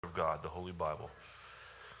of God, the Holy Bible.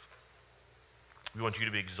 We want you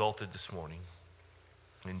to be exalted this morning.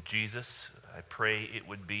 And Jesus, I pray it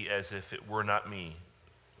would be as if it were not me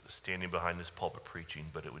standing behind this pulpit preaching,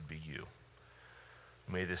 but it would be you.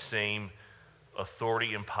 May the same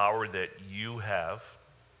authority and power that you have,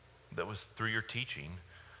 that was through your teaching,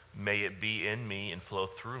 may it be in me and flow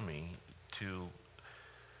through me to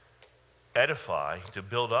edify, to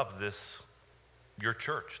build up your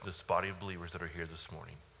church, this body of believers that are here this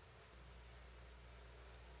morning.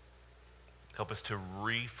 Help us to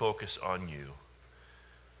refocus on you.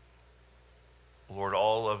 Lord,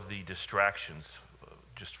 all of the distractions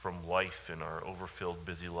just from life and our overfilled,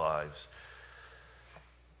 busy lives,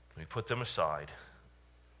 we put them aside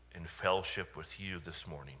in fellowship with you this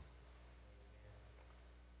morning.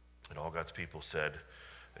 And all God's people said,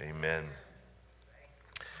 amen.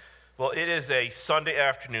 Well, it is a Sunday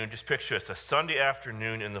afternoon. Just picture this, a Sunday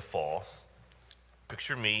afternoon in the fall.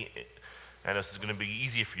 Picture me, and this is going to be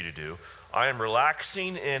easy for you to do. I am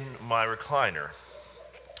relaxing in my recliner,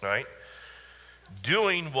 right?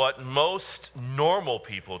 Doing what most normal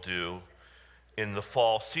people do in the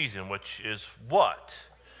fall season, which is what?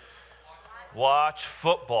 Watch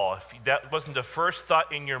football. If that wasn't the first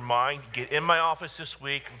thought in your mind, get in my office this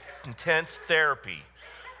week, intense therapy,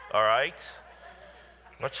 all right?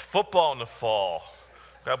 Watch football in the fall.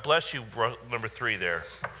 God bless you, number 3 there.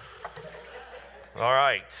 All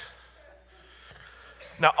right.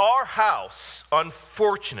 Now, our house,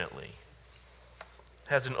 unfortunately,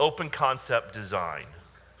 has an open concept design.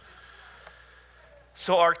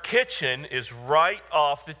 So our kitchen is right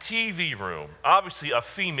off the TV room. Obviously, a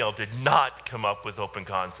female did not come up with open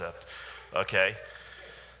concept, okay?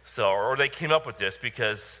 Or they came up with this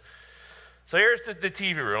because, so here's the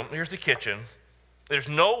TV room, here's the kitchen. There's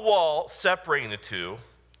no wall separating the two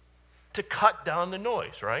to cut down the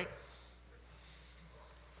noise, right?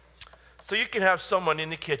 So you can have someone in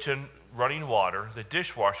the kitchen running water, the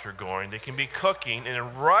dishwasher going, they can be cooking, and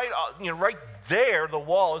then right there, the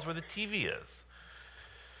wall is where the TV is.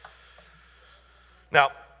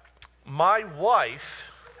 Now, my wife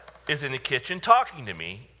is in the kitchen talking to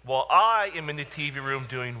me while I am in the TV room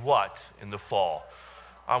doing what in the fall?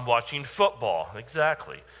 I'm watching football,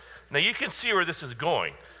 exactly. Now, you can see where this is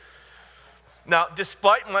going. Now,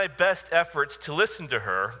 despite my best efforts to listen to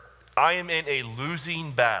her, I am in a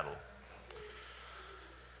losing battle.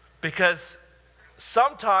 Because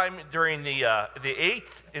sometime during the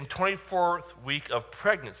 8th and 24th week of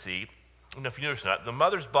pregnancy, I don't know if you noticed that, the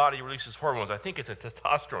mother's body releases hormones. I think it's a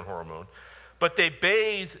testosterone hormone. But they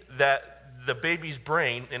bathe the baby's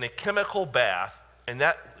brain in a chemical bath, and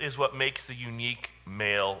that is what makes the unique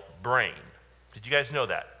male brain. Did you guys know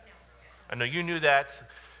that? I know you knew that.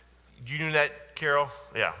 You knew that, Carol?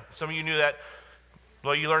 Yeah. Some of you knew that.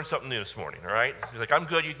 Well, you learned something new this morning, all right? You're like, I'm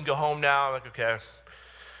good. You can go home now. I'm like, okay.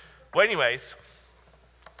 Well, anyways,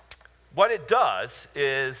 what it does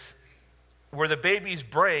is where the baby's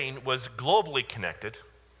brain was globally connected,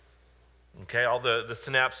 okay, all the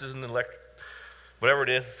synapses and the whatever it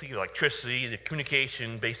is, the electricity, the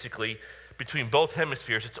communication basically between both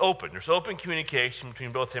hemispheres, it's open. There's open communication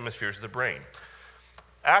between both hemispheres of the brain.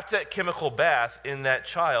 After that chemical bath in that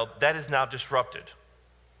child, that is now disrupted.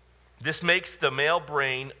 This makes the male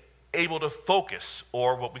brain able to focus,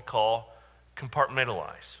 or what we call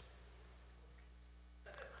compartmentalize.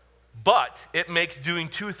 But it makes doing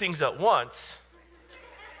two things at once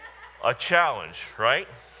a challenge, right?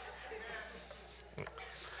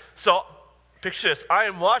 So, picture this. I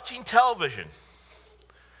am watching television,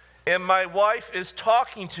 and my wife is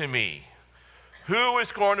talking to me. Who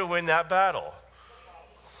is going to win that battle?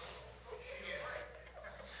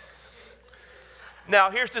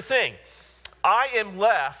 Now, here's the thing. I am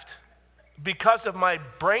left, because of my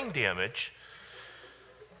brain damage,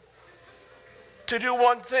 to do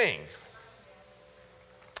one thing.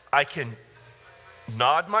 I can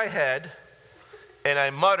nod my head and I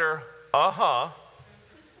mutter, uh-huh,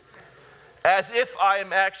 as if I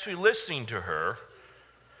am actually listening to her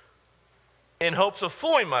in hopes of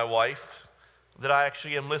fooling my wife that I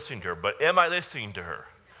actually am listening to her. But am I listening to her?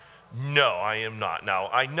 No, I am not. Now,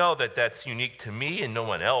 I know that that's unique to me and no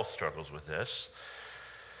one else struggles with this.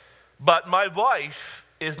 But my wife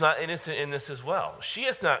is not innocent in this as well. She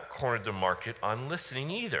has not cornered the market on listening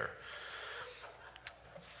either.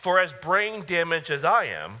 For as brain damaged as I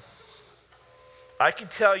am, I can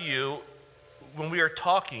tell you when we are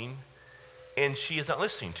talking and she is not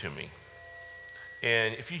listening to me.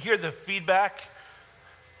 And if you hear the feedback,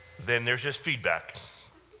 then there's just feedback.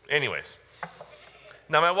 Anyways.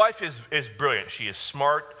 Now, my wife is brilliant. She is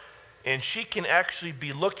smart, and she can actually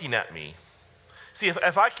be looking at me See,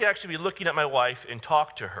 if I can actually be looking at my wife and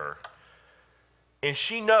talk to her, and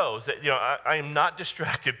she knows that, I am not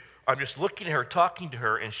distracted. I'm just looking at her, talking to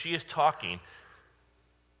her, and she is talking.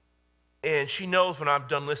 And she knows when I'm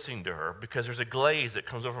done listening to her because there's a glaze that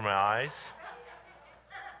comes over my eyes.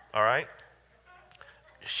 All right?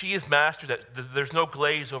 She has mastered that there's no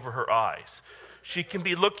glaze over her eyes. She can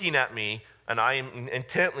be looking at me, and I am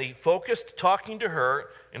intently focused, talking to her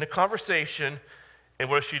in a conversation, and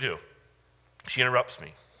what does she do? She interrupts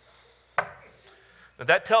me. Now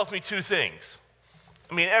that tells me two things.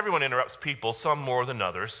 I mean, everyone interrupts people, some more than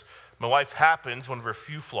others. My wife happens, one of her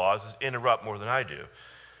few flaws, is interrupt more than I do.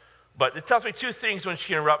 But it tells me two things when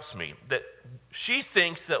she interrupts me. That she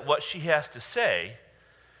thinks that what she has to say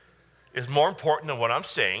is more important than what I'm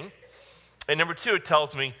saying. And number two, it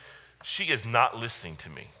tells me she is not listening to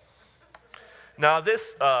me. Now,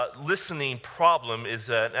 this listening problem is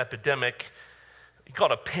an epidemic. You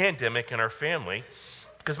call it a pandemic in our family,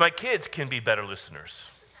 because my kids can be better listeners,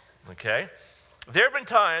 okay? There have been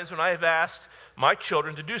times when I have asked my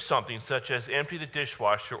children to do something such as empty the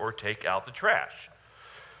dishwasher or take out the trash,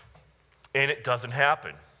 and it doesn't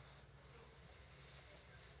happen.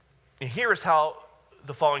 And here is how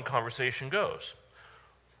the following conversation goes.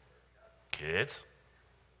 Kids,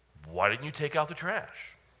 why didn't you take out the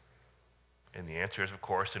trash? And the answer is, of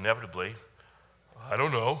course, inevitably, I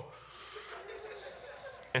don't know.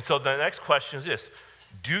 And so the next question is this: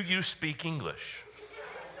 do you speak English?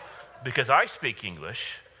 Because I speak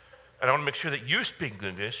English, and I want to make sure that you speak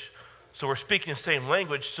English, so we're speaking the same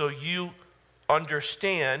language, so you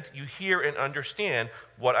understand, you hear and understand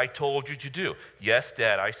what I told you to do. Yes,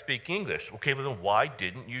 Dad, I speak English. Okay, but then why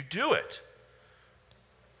didn't you do it?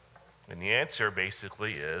 And the answer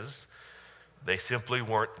basically is they simply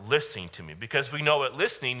weren't listening to me, because we know that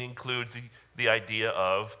listening includes the idea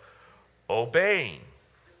of obeying.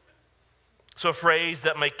 So a phrase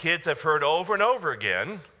that my kids have heard over and over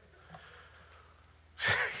again,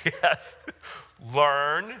 yes,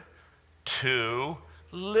 learn to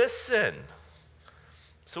listen.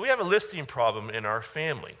 So we have a listening problem in our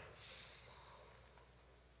family.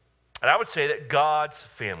 And I would say that God's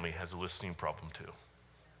family has a listening problem too.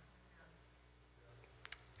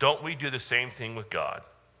 Don't we do the same thing with God?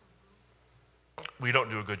 We don't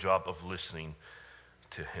do a good job of listening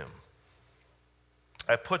to him.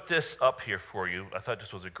 I put this up here for you. I thought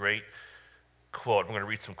this was a great quote. I'm going to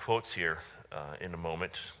read some quotes here in a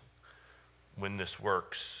moment when this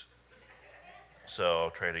works. So I'll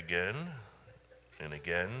try it again and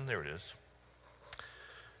again. There it is.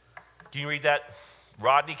 Can you read that?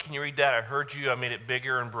 Rodney, can you read that? I heard you. I made it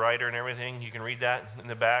bigger and brighter and everything. You can read that in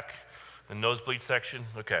the back, the nosebleed section?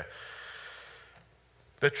 Okay.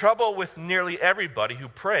 The trouble with nearly everybody who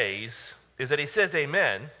prays is that he says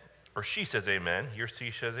amen, or she says amen, he or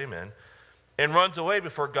she says amen, and runs away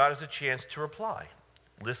before God has a chance to reply.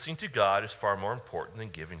 Listening to God is far more important than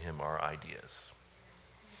giving him our ideas.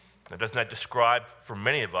 Now, doesn't that describe, for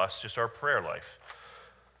many of us, just our prayer life?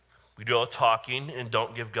 We do all the talking and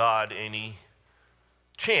don't give God any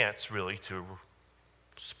chance, really, to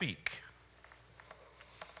speak.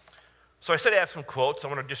 So I said I have some quotes. I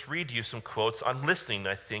want to just read to you some quotes on listening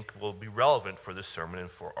I think will be relevant for this sermon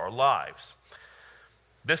and for our lives.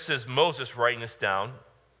 This is Moses writing this down,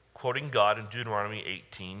 quoting God in Deuteronomy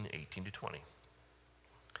 18:18-20.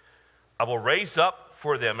 I will raise up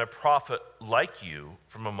for them a prophet like you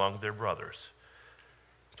from among their brothers.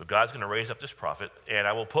 So God's going to raise up this prophet, and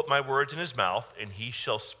I will put my words in his mouth, and he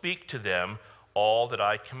shall speak to them all that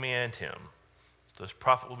I command him. So this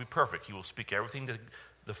prophet will be perfect. He will speak everything that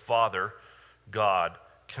the Father, God,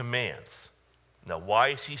 commands. Now, why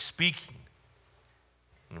is he speaking?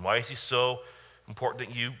 And why is he so important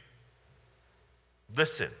that you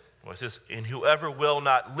listen? Well, it says, and whoever will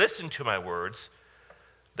not listen to my words,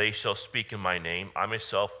 they shall speak in my name. I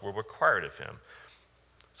myself will require it of him.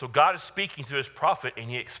 So God is speaking through his prophet, and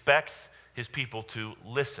he expects his people to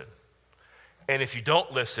listen. And if you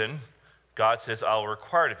don't listen, God says, I will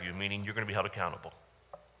require it of you, meaning you're going to be held accountable.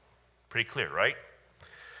 Pretty clear, right?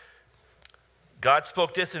 God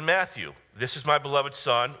spoke this in Matthew. This is my beloved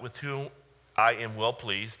Son, with whom I am well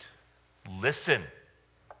pleased. Listen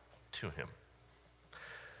to him.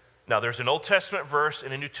 Now, there's an Old Testament verse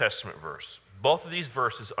and a New Testament verse. Both of these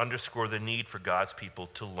verses underscore the need for God's people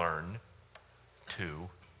to learn to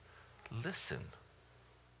listen.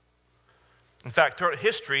 In fact, throughout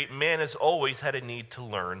history, man has always had a need to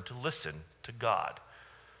learn to listen to God.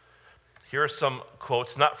 Here are some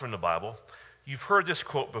quotes, not from the Bible. You've heard this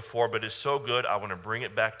quote before, but it's so good, I want to bring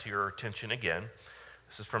it back to your attention again.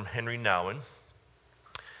 This is from Henry Nouwen. It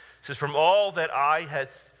says, from all that eye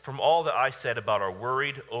hath from all that I said about our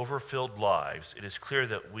worried, overfilled lives, it is clear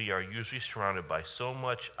that we are usually surrounded by so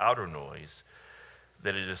much outer noise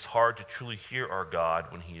that it is hard to truly hear our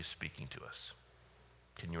God when he is speaking to us.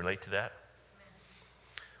 Can you relate to that?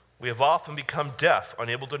 We have often become deaf,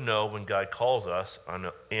 unable to know when God calls us,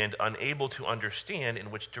 and unable to understand in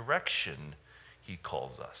which direction he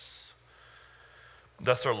calls us.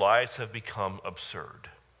 Thus our lives have become absurd.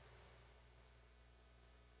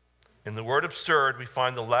 In the word absurd, we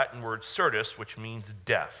find the Latin word surdus, which means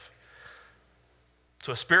deaf.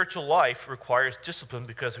 So a spiritual life requires discipline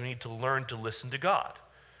because we need to learn to listen to God,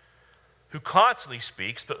 who constantly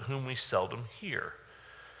speaks, but whom we seldom hear.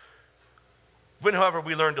 When, however,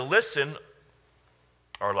 we learn to listen,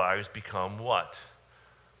 our lives become what?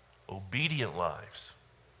 Obedient lives.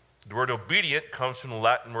 The word obedient comes from the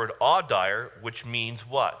Latin word audire, which means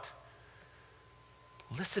what?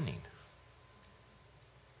 Listening.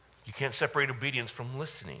 You can't separate obedience from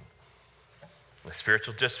listening. A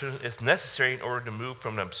spiritual discipline is necessary in order to move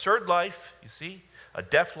from an absurd life, you see, a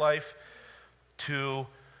deaf life, to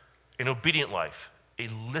an obedient life, a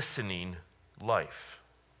listening life.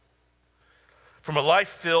 From a life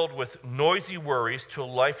filled with noisy worries to a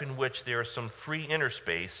life in which there is some free inner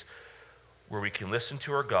space where we can listen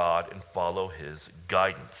to our God and follow his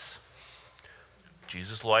guidance.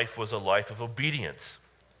 Jesus' life was a life of obedience.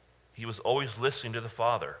 He was always listening to the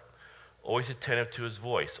Father, always attentive to his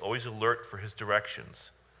voice, always alert for his directions.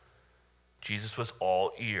 Jesus was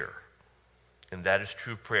all ear, and that is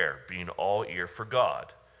true prayer, being all ear for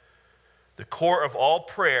God. The core of all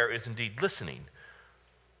prayer is indeed listening,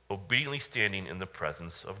 obediently standing in the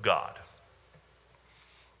presence of God.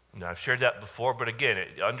 Now, I've shared that before, but again,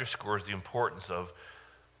 it underscores the importance of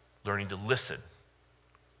learning to listen,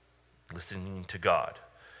 listening to God.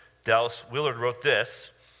 Dallas Willard wrote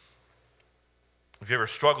this: if you ever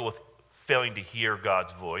struggle with failing to hear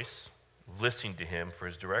God's voice, listening to him for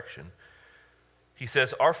his direction, he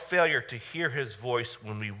says, our failure to hear his voice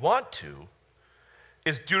when we want to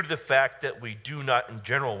is due to the fact that we do not in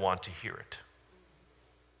general want to hear it,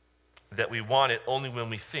 that we want it only when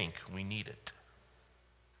we think we need it.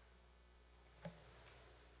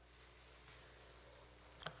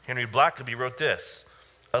 Henry Blackaby wrote this: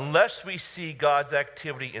 unless we see God's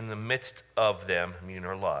activity in the midst of them, meaning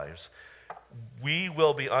our lives, we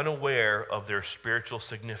will be unaware of their spiritual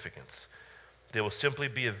significance. They will simply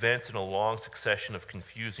be events in a long succession of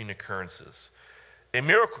confusing occurrences. A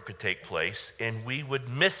miracle could take place, and we would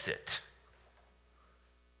miss it.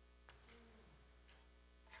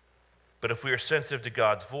 But if we are sensitive to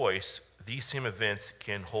God's voice, these same events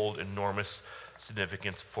can hold enormous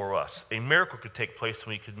significance for us. A miracle could take place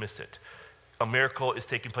when we could miss it. A miracle is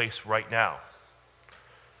taking place right now.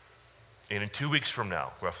 And in 2 weeks from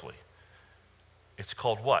now, roughly, it's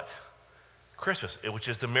called what? Christmas, which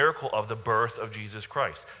is the miracle of the birth of Jesus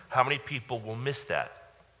Christ. How many people will miss that?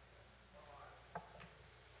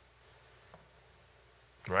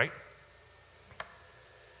 Right?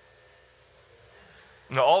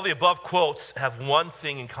 Now, all the above quotes have one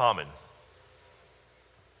thing in common.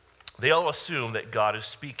 They all assume that God is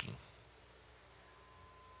speaking.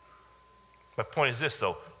 My point is this,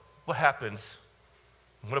 though. What happens?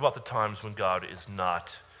 What about the times when God is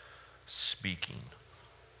not speaking?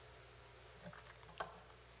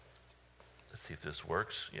 Let's see if this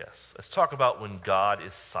works. Yes. Let's talk about when God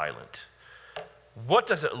is silent. What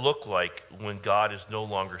does it look like when God is no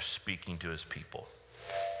longer speaking to his people?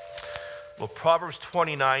 Well, Proverbs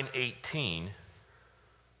 29:18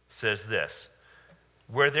 says this: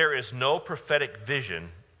 where there is no prophetic vision,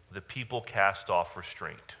 the people cast off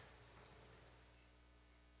restraint.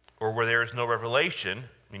 Or where there is no revelation,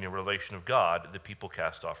 meaning a revelation of God, the people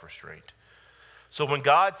cast off restraint. So when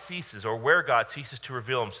God ceases, or where God ceases to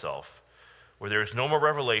reveal himself, where there is no more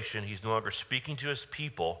revelation, he's no longer speaking to his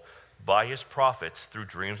people by his prophets through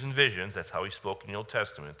dreams and visions. That's how he spoke in the Old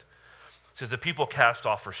Testament. It says the people cast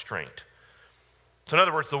off restraint. So in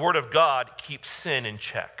other words, the word of God keeps sin in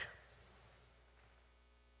check.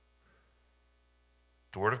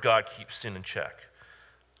 The word of God keeps sin in check.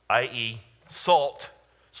 I.e., salt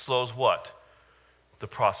slows what? The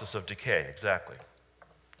process of decay, exactly.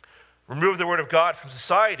 Remove the word of God from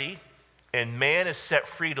society, and man is set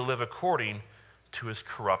free to live according to his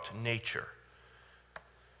corrupt nature.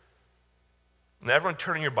 Now, everyone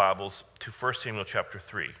turn in your Bibles to 1 Samuel chapter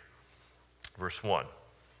 3, verse 1.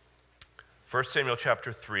 1 Samuel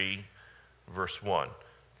chapter 3, verse 1.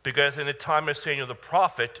 Because in the time of Samuel the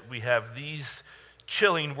prophet, we have these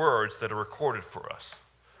chilling words that are recorded for us.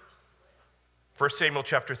 1 Samuel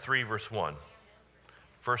chapter 3, verse 1.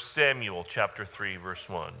 1 Samuel chapter 3, verse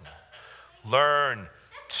 1. Learn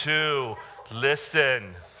to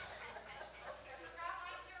listen.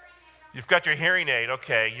 You've got your hearing aid.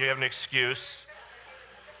 Okay, you have an excuse.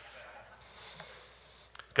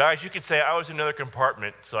 Guys, you could say, I was in another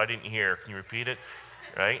compartment, so I didn't hear. Can you repeat it?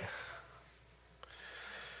 Right?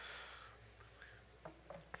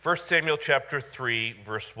 1 Samuel chapter 3,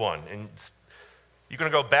 verse 1. And you're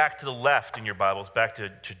going to go back to the left in your Bibles, back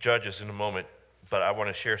to Judges in a moment, but I want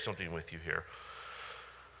to share something with you here.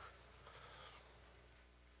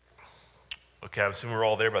 Okay, I'm assuming we're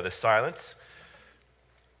all there by the silence.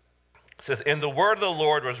 It says, and the word of the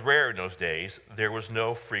Lord was rare in those days. There was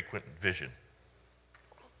no frequent vision.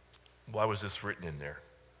 Why was this written in there?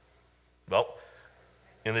 Well,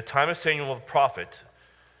 in the time of Samuel the prophet,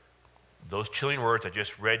 those chilling words I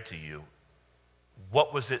just read to you,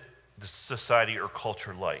 what was it, the society or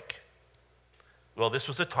culture like? Well, this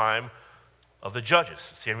was a time of the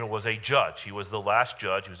judges. Samuel was a judge. He was the last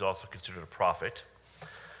judge. He was also considered a prophet.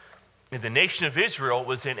 And the nation of Israel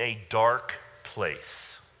was in a dark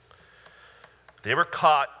place. They were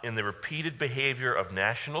caught in the repeated behavior of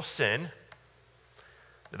national sin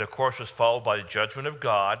that, of course, was followed by the judgment of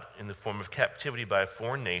God in the form of captivity by a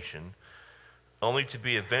foreign nation, only to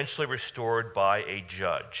be eventually restored by a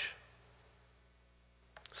judge.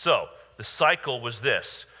 So, the cycle was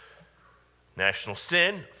this: national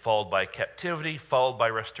sin, followed by captivity, followed by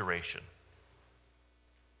restoration.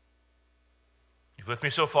 You with me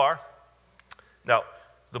so far? Now,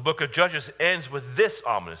 the book of Judges ends with this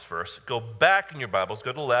ominous verse. Go back in your Bibles,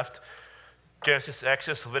 go to the left. Genesis,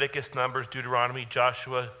 Exodus, Leviticus, Numbers, Deuteronomy,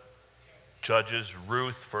 Joshua, Judges,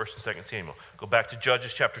 Ruth, 1st and 2nd Samuel. Go back to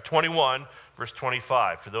Judges chapter 21, verse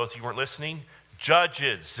 25. For those of you who weren't listening,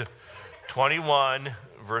 Judges 21,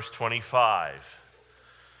 verse 25.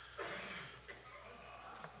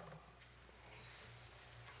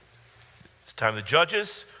 It's time of the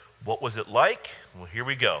Judges. What was it like? Well, here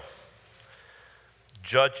we go.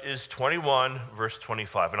 Judges 21, verse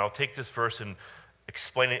 25. And I'll take this verse and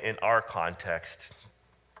explain it in our context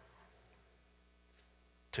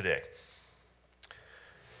today.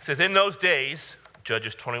 It says, in those days,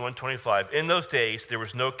 Judges 21, 25, in those days there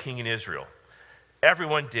was no king in Israel.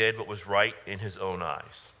 Everyone did what was right in his own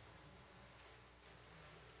eyes.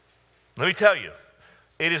 Let me tell you,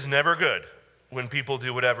 it is never good when people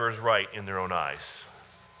do whatever is right in their own eyes.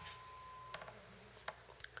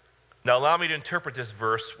 Now allow me to interpret this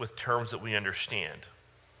verse with terms that we understand.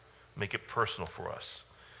 Make it personal for us.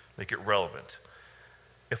 Make it relevant.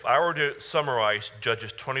 If I were to summarize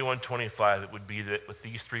Judges 21:25, it would be that with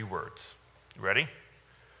these three words. You ready?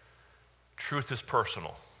 Truth is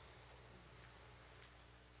personal.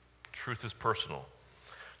 Truth is personal.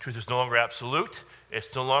 Truth is no longer absolute.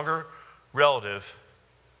 It's no longer relative.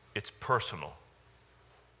 It's personal.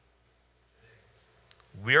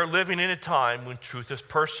 We are living in a time when truth is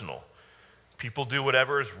personal. People do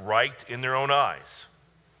whatever is right in their own eyes.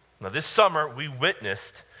 Now, this summer, we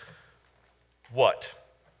witnessed what?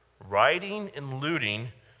 Rioting and looting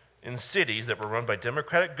in cities that were run by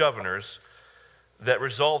Democratic governors that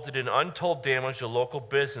resulted in untold damage to local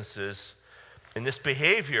businesses. And this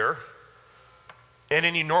behavior, in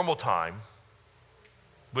any normal time,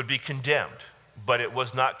 would be condemned. But it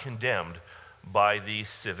was not condemned by these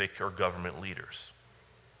civic or government leaders.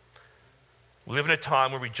 We live in a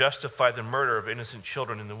time where we justify the murder of innocent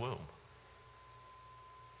children in the womb.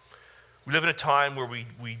 We live in a time where we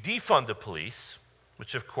defund the police,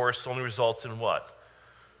 which of course only results in what?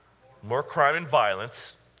 More crime and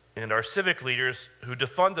violence. And our civic leaders who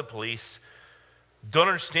defund the police don't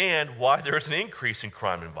understand why there is an increase in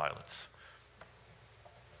crime and violence.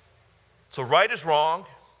 So right is wrong,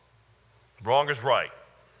 wrong is right.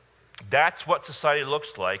 That's what society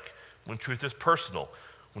looks like when truth is personal,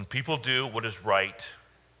 when people do what is right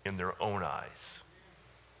in their own eyes.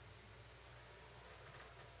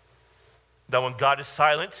 Now, when God is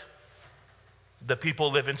silent, the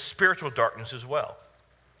people live in spiritual darkness as well.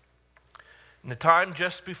 In the time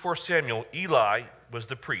just before Samuel, Eli was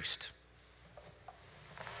the priest.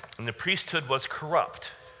 And the priesthood was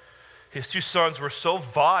corrupt. His two sons were so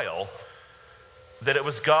vile that it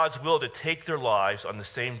was God's will to take their lives on the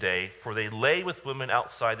same day, for they lay with women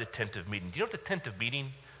outside the tent of meeting. Do you know what the tent of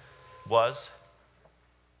meeting was?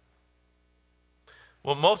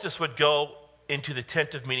 Well, Moses would go into the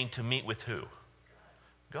tent of meeting to meet with who?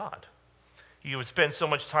 God. He would spend so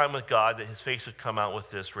much time with God that his face would come out with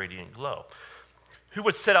this radiant glow. Who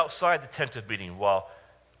would sit outside the tent of meeting while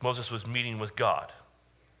Moses was meeting with God?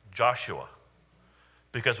 Joshua.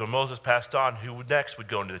 Because when Moses passed on, who next would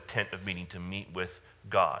go into the tent of meeting to meet with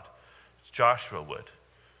God? Joshua would.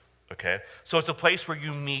 Okay? So it's a place where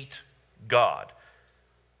you meet God.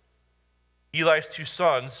 Eli's two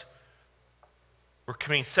sons were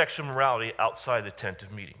committing sexual immorality outside the tent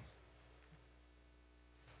of meeting.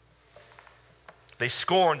 They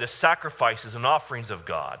scorned the sacrifices and offerings of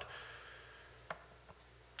God.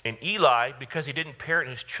 And Eli, because he didn't parent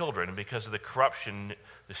his children, and because of the corruption,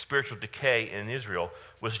 the spiritual decay in Israel,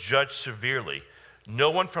 was judged severely.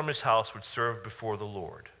 No one from his house would serve before the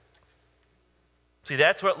Lord. See,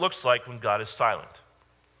 that's what it looks like when God is silent.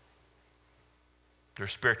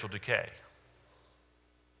 There's spiritual decay.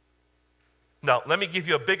 Now, let me give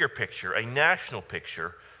you a bigger picture, a national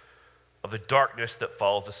picture of the darkness that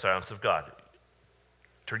follows the silence of God.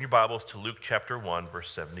 Turn your Bibles to Luke chapter 1, verse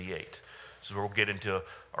 78. This is where we'll get into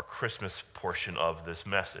our Christmas portion of this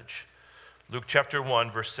message. Luke chapter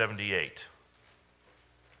 1, verse 78.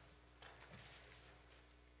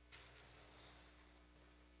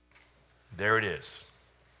 There it is.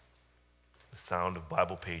 The sound of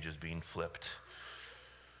Bible pages being flipped.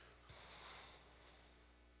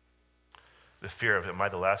 The fear of, am I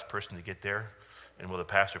the last person to get there? And will the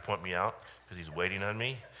pastor point me out because he's waiting on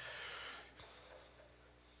me?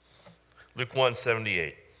 Luke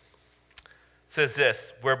 1:78 says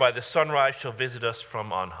this, whereby the sunrise shall visit us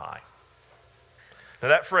from on high. Now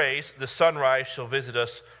that phrase, the sunrise shall visit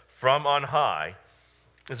us from on high,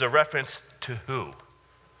 is a reference to who?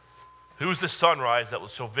 Who's the sunrise that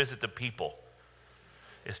shall visit the people?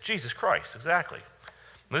 It's Jesus Christ, exactly.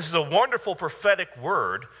 And this is a wonderful prophetic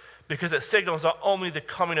word because it signals not only the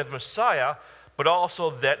coming of the Messiah, but also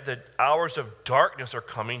that the hours of darkness are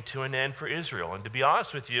coming to an end for Israel. And to be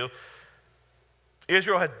honest with you,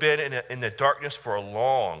 Israel had been in the darkness for a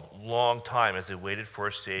long, long time as they waited for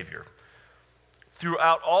a Savior.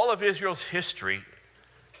 Throughout all of Israel's history,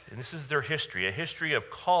 and this is their history, a history of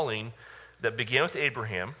calling that began with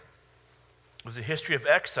Abraham. It was a history of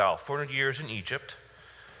exile, 400 years in Egypt,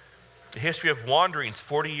 a history of wanderings,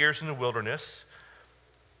 40 years in the wilderness,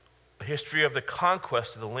 a history of the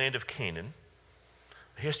conquest of the land of Canaan,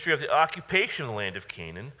 a history of the occupation of the land of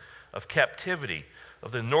Canaan, of captivity,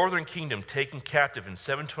 of the northern kingdom taken captive in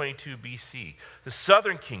 722 BC, the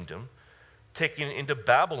southern kingdom taken into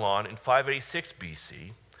Babylon in 586 BC,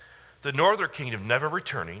 the northern kingdom never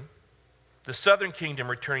returning, the southern kingdom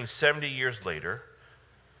returning 70 years later.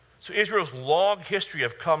 So Israel's long history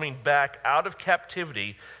of coming back out of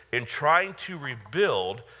captivity and trying to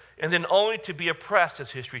rebuild, and then only to be oppressed, as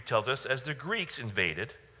history tells us, as the Greeks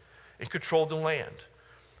invaded and controlled the land.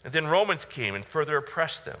 And then Romans came and further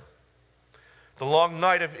oppressed them. The long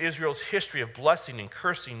night of Israel's history of blessing and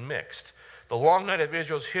cursing mixed. The long night of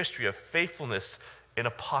Israel's history of faithfulness and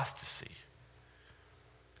apostasy.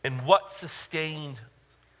 And what sustained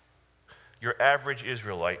your average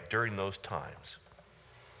Israelite during those times?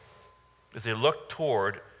 As they looked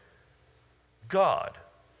toward God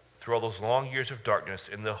through all those long years of darkness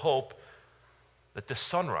in the hope that the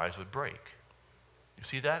sunrise would break. You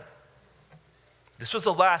see that? This was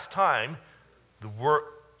the last time the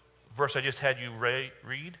verse I just had you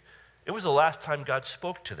read, it was the last time God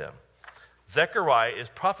spoke to them. Zechariah is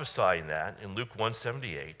prophesying that in Luke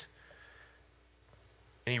 1:78.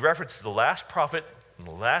 And he references the last prophet in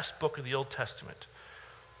the last book of the Old Testament.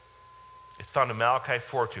 It's found in Malachi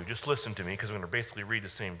 4:2. Just listen to me because I'm going to basically read the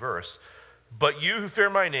same verse. But you who fear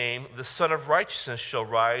my name, the Son of Righteousness shall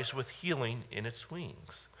rise with healing in its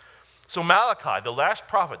wings. So Malachi, the last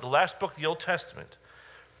prophet, the last book of the Old Testament,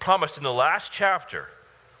 promised in the last chapter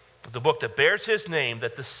of the book that bears his name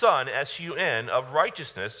that the Son, S-U-N, of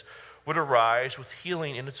righteousness would arise with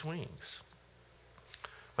healing in its wings.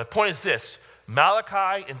 My point is this.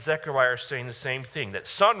 Malachi and Zechariah are saying the same thing, that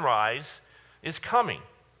sunrise is coming.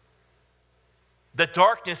 That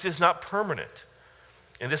darkness is not permanent.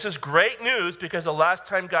 And this is great news because the last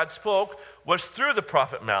time God spoke was through the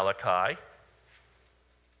prophet Malachi.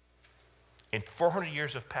 And 400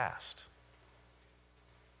 years have passed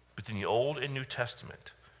between the Old and New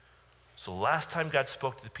Testament. So the last time God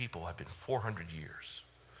spoke to the people had been 400 years.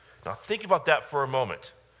 Now think about that for a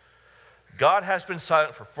moment. God has been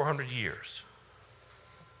silent for 400 years.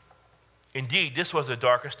 Indeed, this was the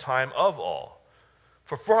darkest time of all.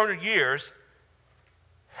 For 400 years,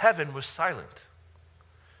 heaven was silent.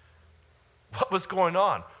 What was going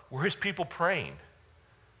on? Were his people praying?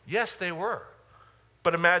 Yes, they were.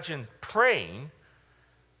 But imagine praying,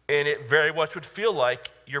 and it very much would feel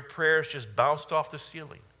like your prayers just bounced off the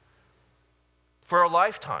ceiling. For a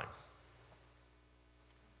lifetime,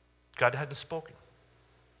 God hadn't spoken.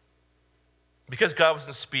 Because God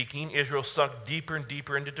wasn't speaking, Israel sunk deeper and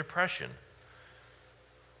deeper into depression.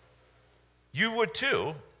 You would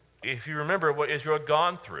too, if you remember what Israel had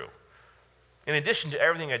gone through. In addition to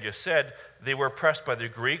everything I just said, they were oppressed by the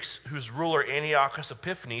Greeks, whose ruler Antiochus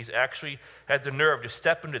Epiphanes actually had the nerve to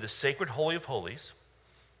step into the sacred Holy of Holies,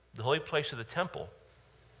 the holy place of the temple,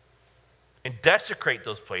 and desecrate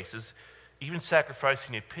those places even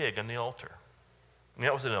sacrificing a pig on the altar. And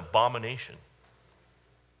that was an abomination.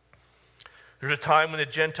 There's a time when the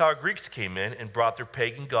Gentile Greeks came in and brought their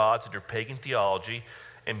pagan gods and their pagan theology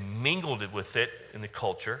and mingled it with it in the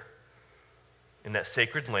culture, in that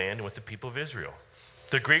sacred land, and with the people of Israel.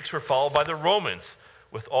 The Greeks were followed by the Romans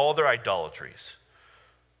with all their idolatries.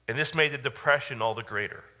 And this made the depression all the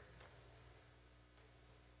greater.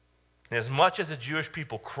 And as much as the Jewish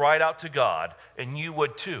people cried out to God, and you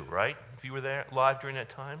would too, right? If you were there live during that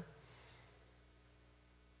time,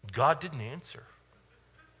 God didn't answer.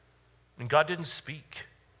 And God didn't speak.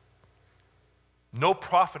 No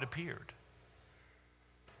prophet appeared.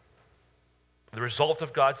 The result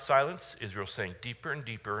of God's silence, Israel sank deeper and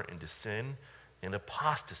deeper into sin and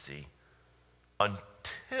apostasy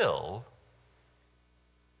until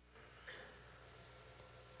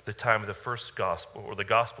the time of the first gospel, or the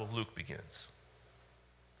Gospel of Luke, begins.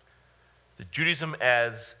 The Judaism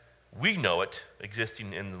as we know it,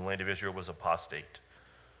 existing in the land of Israel, was apostate.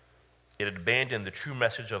 It had abandoned the true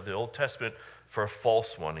message of the Old Testament for a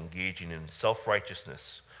false one, engaging in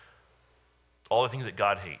self-righteousness, all the things that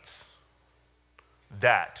God hates.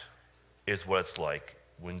 That is what it's like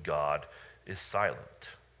when God is silent.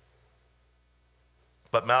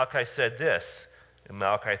 But Malachi said this in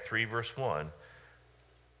Malachi 3, verse 1,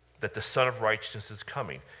 that the Son of Righteousness is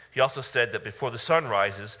coming. He also said that before the sun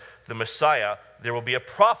rises, the Messiah, there will be a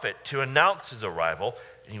prophet to announce his arrival,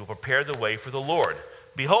 and he will prepare the way for the Lord.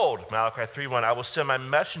 Behold, Malachi 3:1, I will send my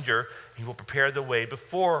messenger, and he will prepare the way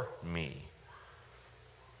before me.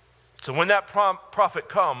 So when that prophet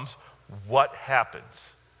comes, what happens?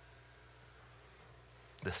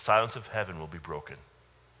 The silence of heaven will be broken.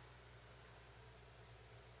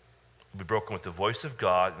 It will be broken with the voice of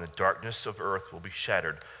God, and the darkness of earth will be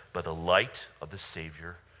shattered by the light of the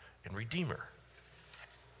Savior and Redeemer.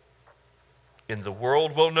 And the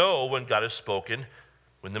world will know when God has spoken,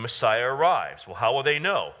 when the Messiah arrives. Well, how will they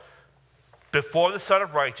know? Before the Son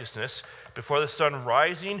of Righteousness, before the sun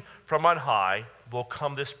rising from on high, will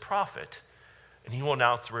come this prophet, and he will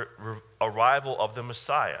announce the arrival of the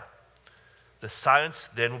Messiah. The silence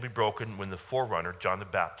then will be broken when the forerunner, John the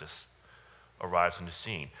Baptist, arrives on the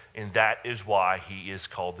scene. And that is why he is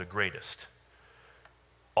called the greatest.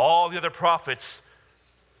 All the other prophets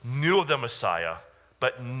knew of the Messiah,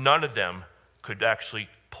 but none of them could actually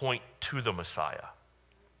point to the Messiah.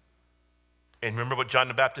 And remember what John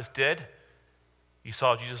the Baptist did? You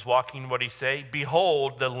saw Jesus walking, what did he say?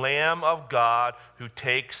 Behold, the Lamb of God who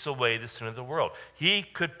takes away the sin of the world. He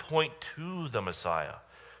could point to the Messiah.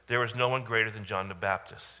 There was no one greater than John the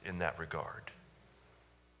Baptist in that regard.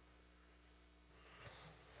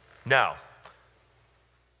 Now,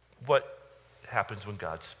 what happens when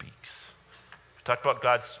God speaks? We talked about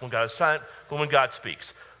when God is silent, but when God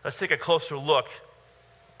speaks. Let's take a closer look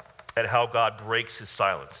at how God breaks his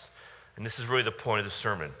silence. And this is really the point of the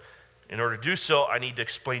sermon. In order to do so, I need to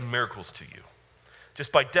explain miracles to you.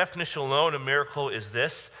 Just by definition alone, a miracle is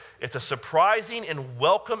this. It's a surprising and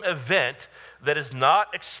welcome event that is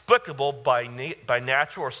not explicable by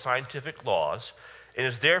natural or scientific laws and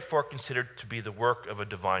is therefore considered to be the work of a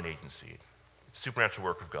divine agency. It's the supernatural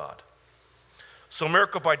work of God. So a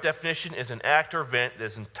miracle by definition is an act or event that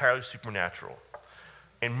is entirely supernatural.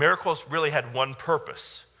 And miracles really had one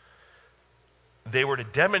purpose. They were to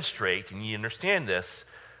demonstrate, and you understand this,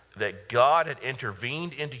 that God had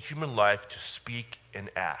intervened into human life to speak and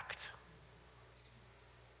act.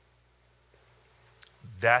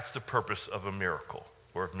 That's the purpose of a miracle,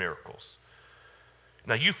 or of miracles.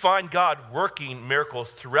 Now, you find God working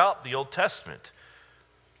miracles throughout the Old Testament.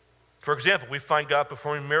 For example, we find God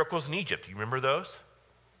performing miracles in Egypt. Do you remember those?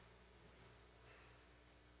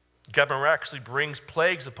 God miraculously brings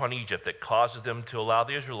plagues upon Egypt that causes them to allow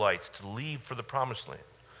the Israelites to leave for the Promised Land.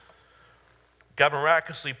 God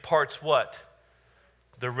miraculously parts what?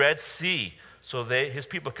 The Red Sea, so his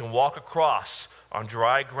people can walk across on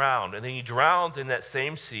dry ground. And then he drowns in that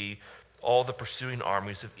same sea all the pursuing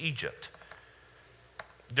armies of Egypt.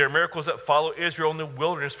 There are miracles that follow Israel in the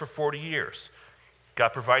wilderness for 40 years. God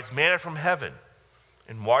provides manna from heaven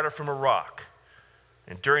and water from a rock.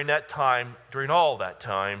 And during all that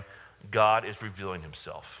time, God is revealing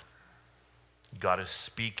himself. God is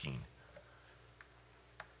speaking,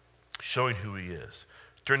 showing who he is.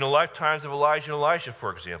 During the lifetimes of Elijah and Elisha,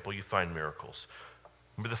 for example, you find miracles.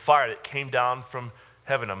 Remember the fire that came down from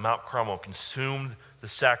heaven on Mount Carmel and consumed the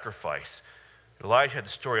sacrifice. Elijah had the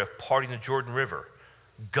story of parting the Jordan River.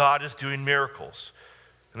 God is doing miracles.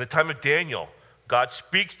 In the time of Daniel, God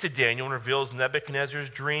speaks to Daniel and reveals Nebuchadnezzar's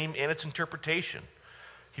dream and its interpretation.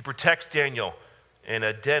 He protects Daniel in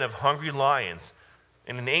a den of hungry lions,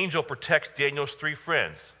 and an angel protects Daniel's 3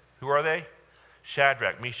 friends. Who are they?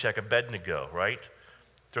 Shadrach, Meshach, Abednego, right?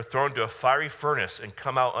 They're thrown to a fiery furnace and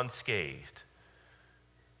come out unscathed.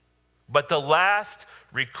 But the last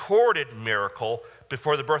recorded miracle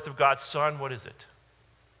before the birth of God's Son, what is it?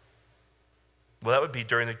 Well, that would be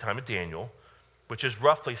during the time of Daniel, which is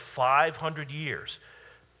roughly 500 years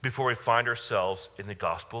before we find ourselves in the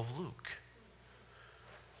Gospel of Luke.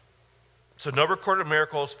 So no recorded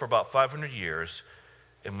miracles for about 500 years,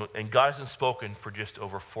 and God hasn't spoken for just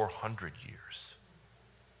over 400 years.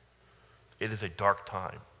 It is a dark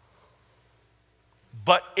time.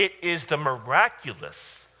 But it is the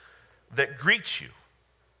miraculous that greets you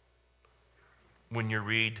when you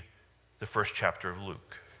read the first chapter of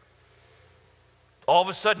Luke. All of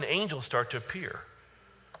a sudden, angels start to appear.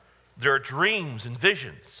 There are dreams and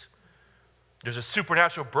visions. There's a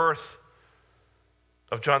supernatural birth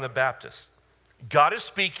of John the Baptist. God is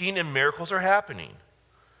speaking and miracles are happening.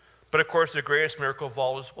 But of course, the greatest miracle of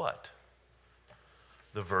all is what?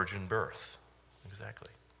 The virgin birth. Exactly.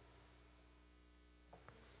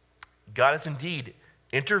 God has indeed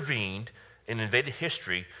intervened and invaded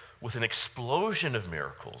history with an explosion of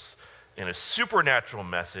miracles and a supernatural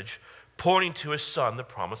message pointing to his Son, the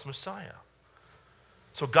promised Messiah.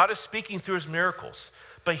 So God is speaking through his miracles.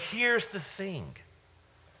 But here's the thing.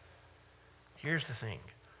 Here's the thing.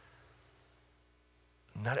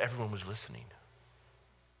 Not everyone was listening.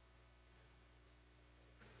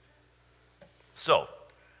 So,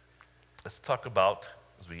 let's talk about,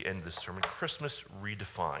 as we end this sermon, Christmas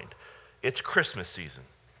Redefined. It's Christmas season.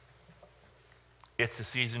 It's a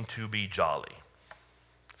season to be jolly.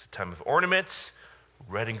 It's a time of ornaments,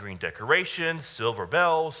 red and green decorations, silver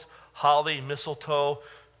bells, holly, mistletoe,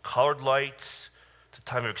 colored lights. It's a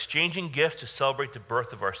time of exchanging gifts to celebrate the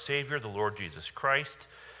birth of our Savior, the Lord Jesus Christ.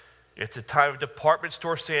 It's a time of department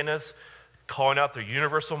store Santas calling out their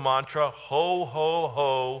universal mantra, ho, ho,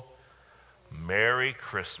 ho, Merry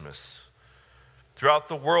Christmas. Throughout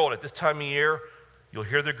the world at this time of year, you'll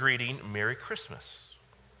hear the greeting, Merry Christmas.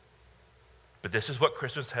 But this is what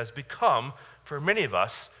Christmas has become for many of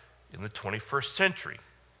us in the 21st century.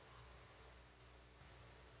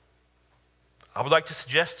 I would like to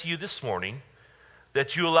suggest to you this morning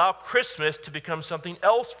that you allow Christmas to become something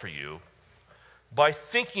else for you by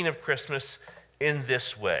thinking of Christmas in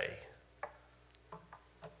this way.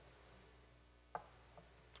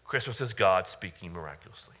 Christmas is God speaking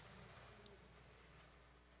miraculously.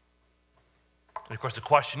 And of course, the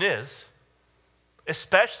question is,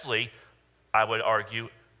 especially, I would argue,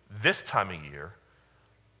 this time of year,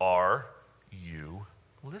 are you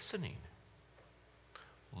listening?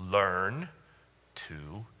 Learn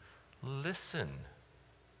to listen.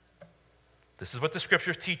 This is what the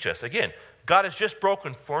scriptures teach us. Again, God has just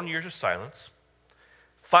broken 400 years of silence,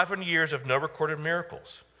 500 years of no recorded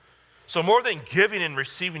miracles. So more than giving and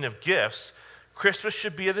receiving of gifts, Christmas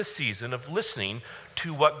should be the season of listening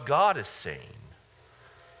to what God is saying.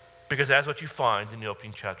 Because that's what you find in the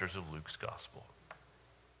opening chapters of Luke's gospel.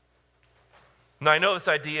 Now, I know this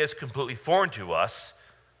idea is completely foreign to us,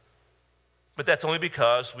 but that's only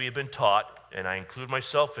because we have been taught, and I include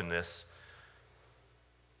myself in this,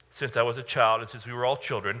 since I was a child and since we were all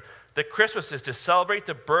children, that Christmas is to celebrate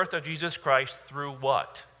the birth of Jesus Christ through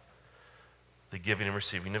what? The giving and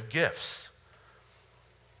receiving of gifts.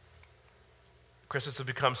 Christmas has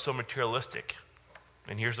become so materialistic,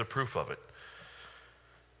 and here's the proof of it.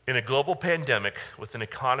 In a global pandemic, with an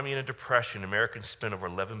economy in a depression, Americans spent over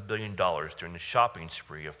 $11 billion during the shopping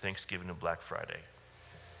spree of Thanksgiving and Black Friday.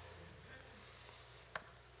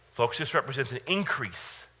 Folks, this represents an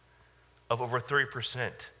increase of over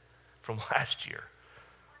 30% from last year.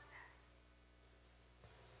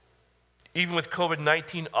 Even with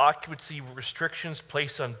COVID-19 occupancy restrictions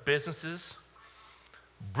placed on businesses,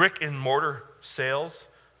 brick and mortar sales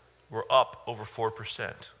were up over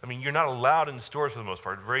 4%. I mean, you're not allowed in the stores for the most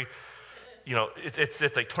part.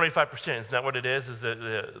 It's like 25%. Isn't that what it is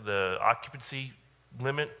the occupancy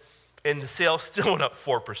limit? And the sales still went up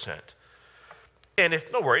 4%. And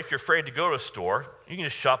don't worry, if you're afraid to go to a store, you can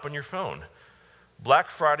just shop on your phone. Black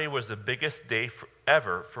Friday was the biggest day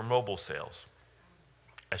ever for mobile sales.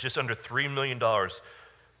 It's just under $3 million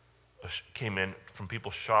came in from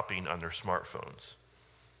people shopping on their smartphones.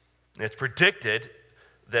 And it's predicted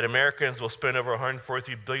that Americans will spend over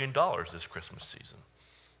 $143 billion this Christmas season.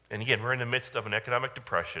 And again, we're in the midst of an economic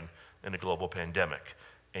depression and a global pandemic,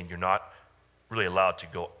 and you're not really allowed to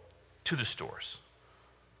go to the stores.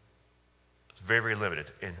 It's very, very limited,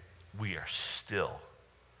 and we are still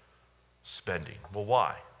spending. Well,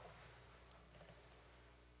 why?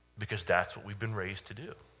 Because that's what we've been raised to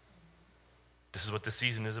do. This is what the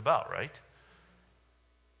season is about, right?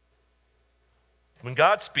 When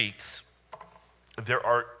God speaks, there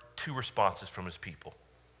are two responses from his people: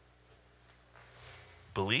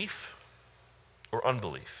 belief or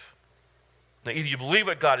unbelief. Now, either you believe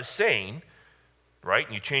what God is saying, right,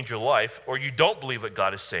 and you change your life, or you don't believe what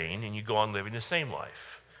God is saying and you go on living the same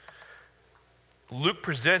life. Luke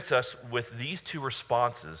presents us with these two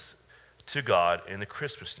responses to God in the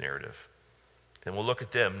Christmas narrative, and we'll look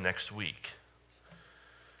at them next week.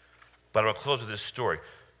 But I'm going to close with this story.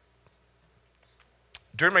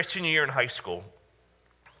 During my senior year in high school,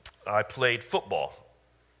 I played football.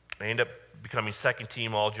 I ended up becoming second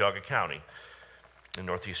team All-Geauga County in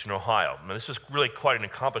northeastern Ohio. Now, this was really quite an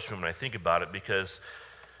accomplishment when I think about it, because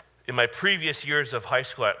in my previous years of high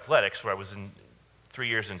school athletics, where I was in 3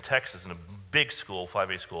 years in Texas in a big school,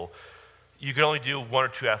 5A school, you could only do one or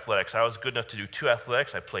two athletics. I was good enough to do two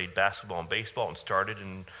athletics. I played basketball and baseball and started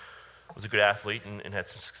and was a good athlete and had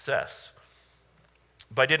some success.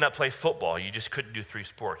 But I did not play football. You just couldn't do three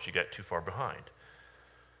sports. You got too far behind.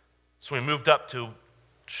 So we moved up to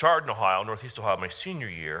Chardon, Ohio, northeast Ohio, my senior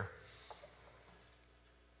year.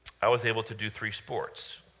 I was able to do three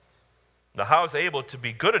sports. Now, how I was able to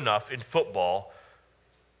be good enough in football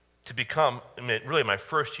to become, really my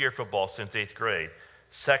first year of football since 8th grade,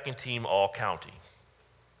 second team all-county.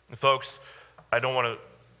 And folks, I don't want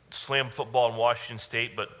to slam football in Washington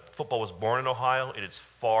State, but football was born in Ohio. It is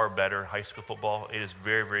far better high school football. It is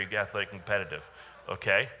very, very athletic and competitive,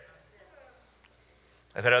 okay?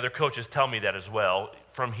 I've had other coaches tell me that as well,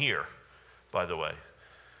 from here, by the way.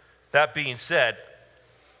 That being said,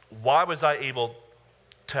 why was I able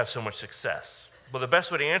to have so much success? Well, the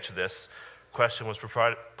best way to answer this question was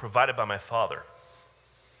provided by my father.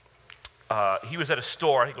 He was at a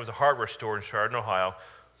store, I think it was a hardware store in Chardon, Ohio,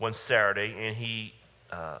 one Saturday, and he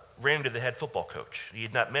ran into the head football coach. He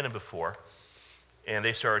had not met him before, and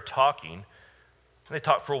they started talking. And they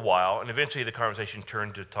talked for a while, and eventually the conversation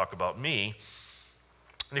turned to talk about me.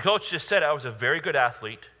 And the coach just said I was a very good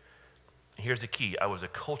athlete. Here's the key: I was a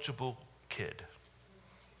coachable kid.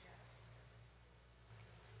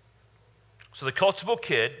 So the coachable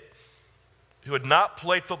kid who had not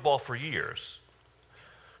played football for years,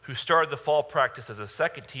 who started the fall practice as a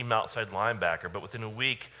second team outside linebacker, but within a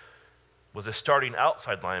week was a starting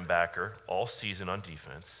outside linebacker all season on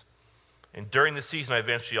defense. And during the season, I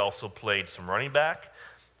eventually also played some running back.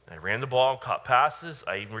 I ran the ball, caught passes.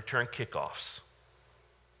 I even returned kickoffs.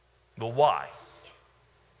 Well, why?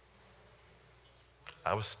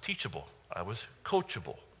 I was teachable. I was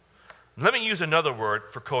coachable. Let me use another word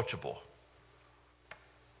for coachable.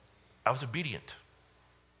 I was obedient.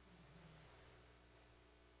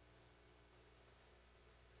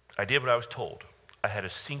 I did what I was told. I had a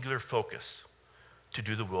singular focus to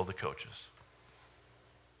do the will of the coaches.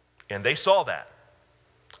 And they saw that.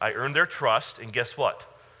 I earned their trust, and guess what?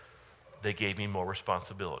 They gave me more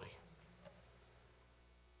responsibility.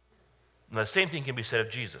 Now, the same thing can be said of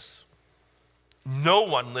Jesus. No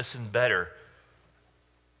one listened better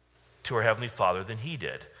to our Heavenly Father than he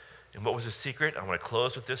did. And what was the secret? I want to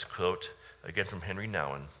close with this quote, again from Henry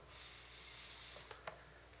Nouwen.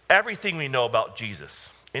 Everything we know about Jesus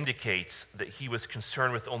indicates that he was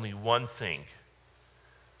concerned with only one thing: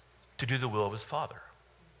 to do the will of his Father.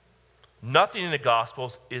 Nothing in the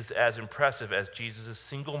Gospels is as impressive as Jesus'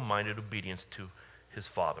 single-minded obedience to his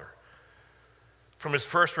Father. From his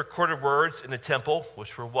first recorded words in the temple,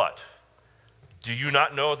 which were what? Do you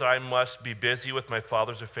not know that I must be busy with my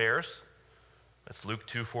Father's affairs? That's Luke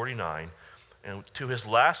 2:49. And to his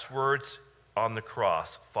last words on the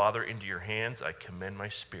cross, Father, into your hands I commend my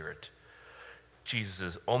spirit.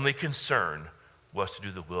 Jesus' only concern was to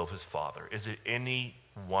do the will of his Father. Is it any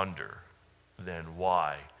wonder then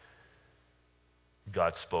why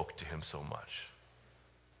God spoke to him so much?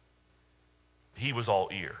 He was all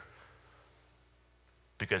ear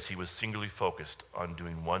because he was singularly focused on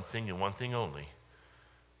doing one thing and one thing only: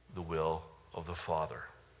 the will of the Father.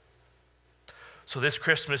 So this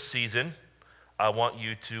Christmas season, I want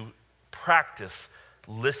you to practice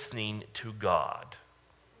listening to God.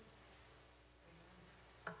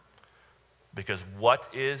 Because what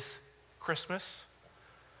is Christmas?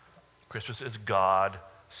 Christmas is God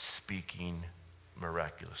speaking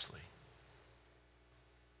miraculously.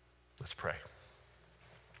 Let's pray.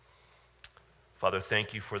 Father,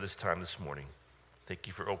 thank you for this time this morning. Thank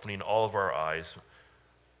you for opening all of our eyes,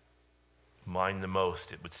 mine the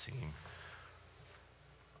most, it would seem,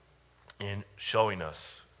 in showing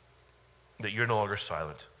us that you're no longer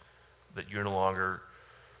silent, that you're no longer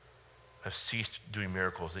have ceased doing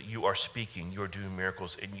miracles, that you are speaking, you are doing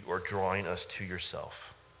miracles, and you are drawing us to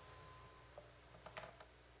yourself.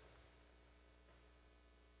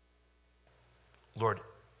 Lord,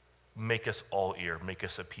 make us all ear. Make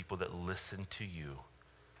us a people that listen to you.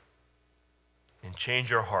 And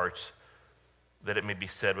change our hearts that it may be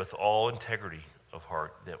said with all integrity of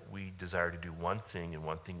heart that we desire to do one thing and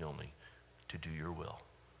one thing only, to do your will.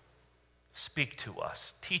 Speak to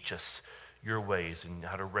us. Teach us your ways and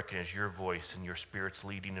how to recognize your voice and your Spirit's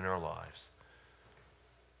leading in our lives.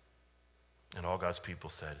 And all God's people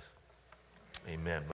said, amen.